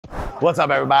What's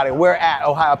up, everybody? We're at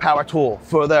Ohio Power Tool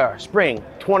for their Spring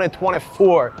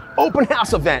 2024 Open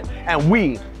House event, and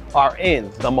we are in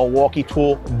the Milwaukee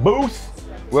Tool booth.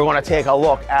 We're going to take a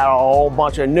look at a whole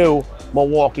bunch of new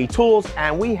Milwaukee tools,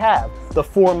 and we have the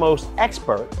foremost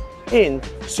expert in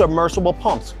submersible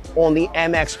pumps on the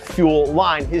MX Fuel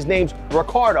line. His name's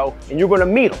Ricardo, and you're going to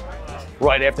meet him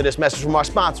right after this message from our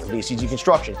sponsor, VCG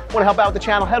Construction. Want to help out with the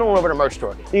channel? Head on over to the merch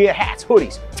store. You get hats,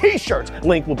 hoodies, t-shirts.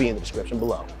 Link will be in the description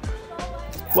below.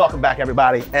 Welcome back,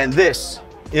 everybody, and this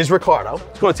is Ricardo.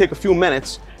 It's going to take a few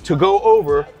minutes to go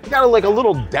over. We got like a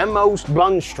little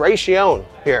demonstration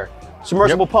here.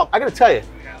 Submersible pump. I got to tell you,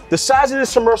 the size of this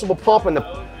submersible pump and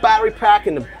the battery pack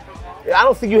and I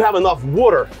don't think you have enough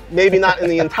water, maybe not in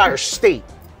the entire state,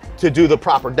 to do the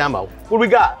proper demo. What do we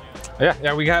got?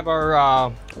 Yeah, we have our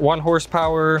 1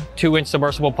 horsepower, 2-inch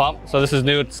submersible pump. So this is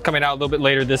new. It's coming out a little bit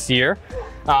later this year.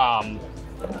 A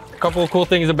couple of cool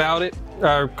things about it.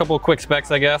 A couple of quick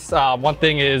specs, I guess. One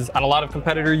thing is, on a lot of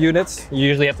competitor units, you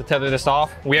usually have to tether this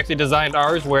off. We actually designed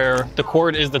ours where the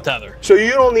cord is the tether. So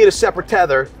you don't need a separate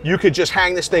tether. You could just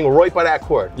hang this thing right by that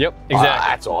cord. Yep, exactly.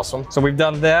 That's awesome. So we've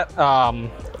done that. A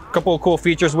couple of cool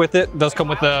features with it. It does come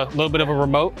with a little bit of a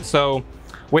remote. So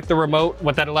with the remote,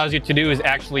 what that allows you to do is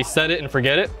actually set it and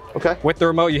forget it. Okay. With the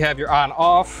remote, you have your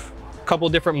on-off, a couple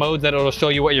different modes that it'll show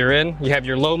you what you're in. You have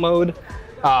your low mode,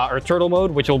 or turtle mode,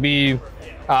 which will be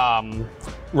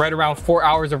right around 4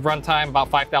 hours of runtime, about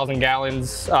 5,000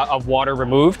 gallons of water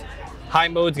removed. High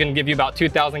mode is going to give you about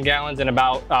 2,000 gallons in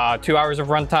about 2 hours of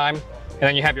runtime. And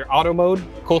then you have your auto mode.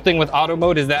 Cool thing with auto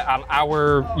mode is that on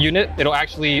our unit, it'll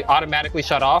actually automatically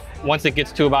shut off once it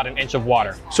gets to about 1 inch of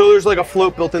water. So there's like a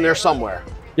float built in there somewhere?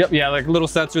 Yep, yeah, like a little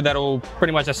sensor that'll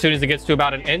pretty much, as soon as it gets to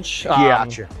about 1 inch,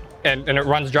 gotcha. and it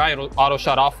runs dry, it'll auto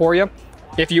shut off for you.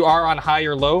 If you are on high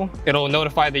or low, it'll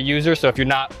notify the user. So if you're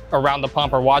not around the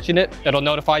pump or watching it, it'll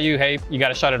notify you, hey, you got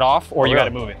to shut it off or you got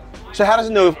to move it. So how does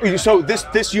it know? So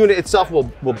this unit itself will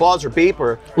buzz or beep,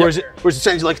 or is it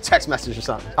send you like a text message or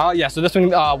something? Yeah, so this one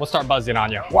will start buzzing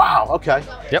on you. Wow, okay.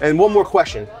 Yep. And one more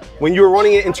question. When you're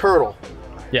running it in Turtle,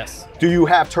 yes, do you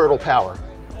have turtle power?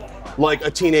 Like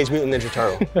a Teenage Mutant Ninja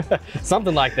Turtle?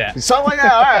 Something like that. Something like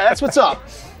that, all right, that's what's up.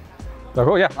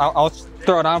 So, yeah, I'll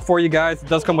throw it on for you guys. It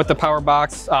does come with the power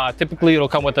box. Typically, it'll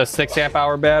come with a 6 amp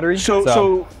hour battery.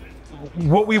 So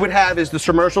what we would have is the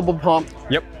submersible pump.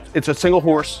 Yep. It's a single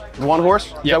horse, 1 horse,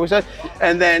 is that what we said?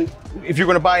 And then if you're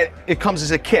gonna buy it, it comes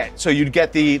as a kit. So you'd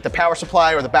get the power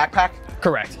supply or the backpack?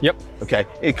 Correct, yep. Okay,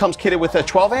 it comes kitted with a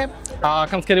 12 amp?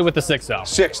 Comes kitted with the 6 though.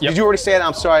 6, yep. Did you already say that?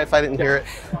 I'm sorry if I didn't hear it.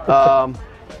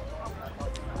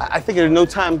 I think in no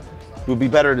time it would be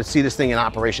better to see this thing in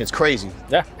operation. It's crazy.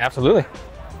 Yeah, absolutely.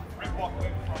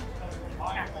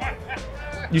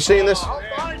 You seeing this? I'll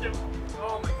find him.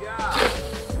 Oh my God.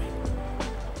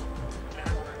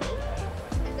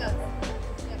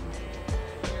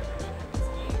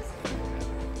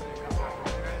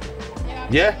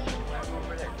 Yeah?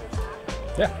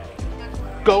 Yeah.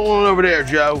 Go on over there,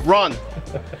 Joe. Run.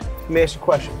 Let me ask you a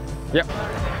question. Yep.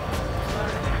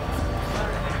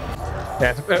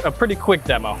 Yeah, it's a pretty quick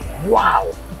demo.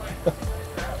 Wow.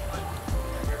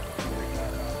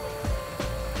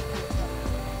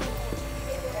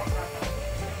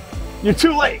 You're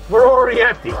too late. We're already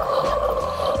empty.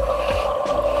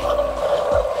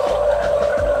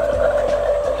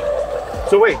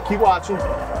 So wait, keep watching.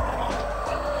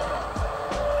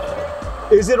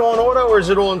 Is it on auto or is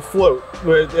it on float?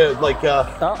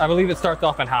 I believe it starts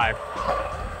off in high.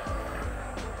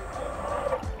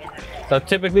 So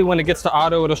typically when it gets to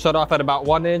auto, it'll shut off at about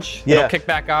 1 inch. Yeah. It'll kick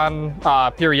back on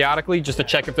periodically just to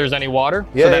check if there's any water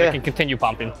so that it can continue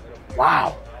pumping.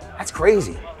 Wow, that's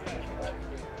crazy.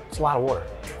 It's a lot of water.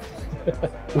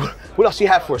 What else do you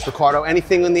have for us, Ricardo?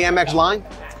 Anything in the MX line?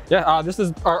 Yeah, this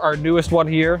is our newest one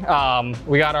here.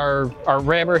 We got our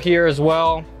rammer here as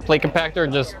well, plate compactor,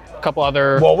 and just a couple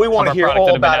other. Well, we want to hear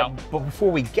all about it, but before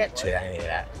we get to any of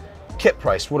that, kit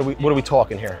price, what are we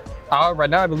talking here? Right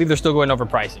now, I believe they're still going over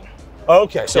pricing.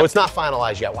 Okay, so it's not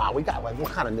finalized yet. Wow, we got like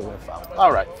what kind of new info?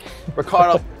 All right,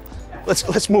 Ricardo,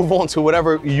 let's move on to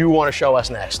whatever you want to show us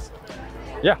next.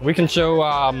 Yeah, we can show.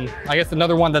 I guess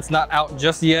another one that's not out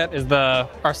just yet is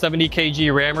our 70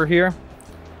 kg rammer here.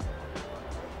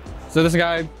 So this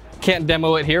guy can't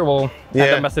demo it here. We'll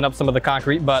end up messing up some of the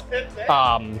concrete, but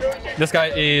this guy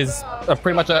is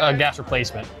pretty much a gas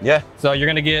replacement. Yeah. So you're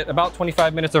gonna get about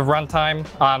 25 minutes of runtime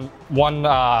on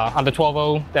on the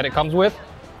 12.0 that it comes with.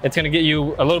 It's gonna get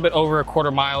you a little bit over a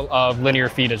 1/4 mile of linear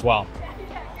feet as well.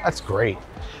 That's great.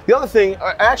 The other thing,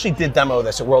 I actually did demo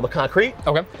this at World of Concrete.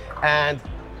 Okay. And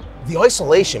the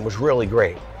isolation was really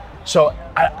great. So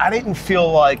I didn't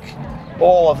feel like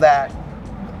all of that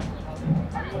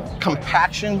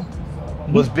compaction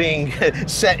was being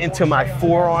set into my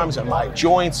forearms and my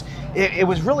joints. It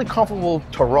was really comfortable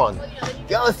to run.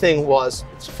 The other thing was,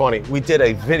 it's funny, we did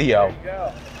a video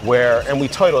where, and we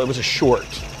titled, it was a short.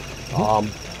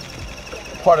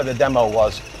 Part of the demo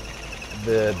was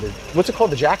the what's it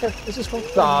called, the jacker? Is this called?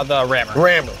 The rammer.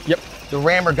 Rammer. Yep. The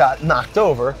rammer got knocked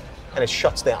over and it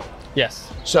shuts down.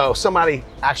 Yes. So somebody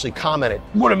actually commented,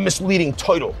 what a misleading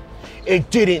title. It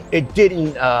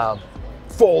didn't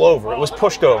fall over, it was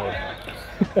pushed over.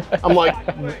 I'm like,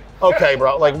 okay,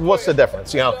 bro, like what's the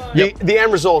difference? You know, the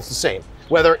end result's the same.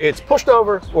 Whether it's pushed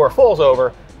over or it falls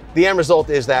over, the end result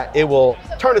is that it will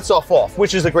turn itself off,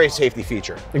 which is a great safety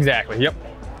feature. Exactly, yep.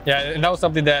 Yeah, and that was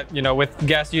something that, you know, with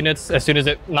gas units, as soon as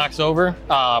it knocks over,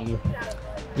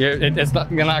 you're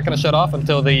not going to shut off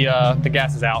until the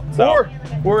gas is out. So.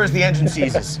 Or as the engine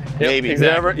seizes, maybe.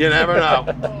 Exactly. You never know.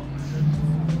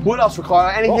 What else,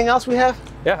 Ricardo? Anything else we have?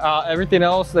 Yeah, everything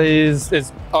else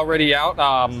is already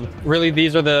out. Really,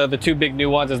 these are the two big new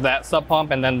ones, is that sub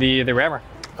pump and then the rammer.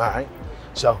 All right,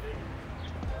 so.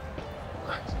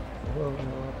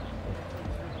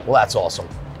 Well, that's awesome.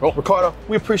 Well, Ricardo,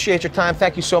 we appreciate your time.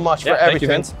 Thank you so much for everything. Thank you,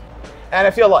 Vince. And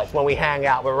if you like, when we hang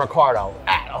out with Ricardo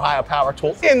at Ohio Power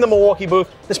Tool in the Milwaukee booth,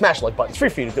 the smash the like button. It's free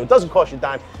for you to do. It doesn't cost you a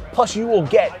dime. Plus, you will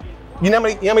get, you know how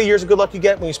many years of good luck you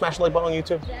get when you smash the like button on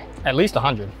YouTube? At least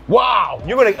 100. Wow,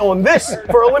 you're gonna own this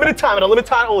for a limited time, and a limited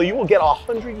time only, you will get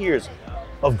 100 years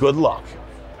of good luck.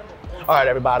 All right,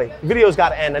 everybody, the video's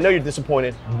gotta end. I know you're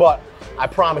disappointed, but I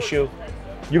promise you,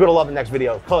 you're gonna love the next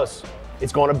video, because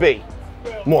it's gonna be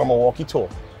more Milwaukee Tool.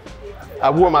 I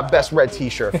wore my best red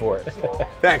t-shirt for it.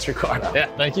 Thanks, Ricardo. Yeah,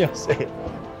 thank you. See you.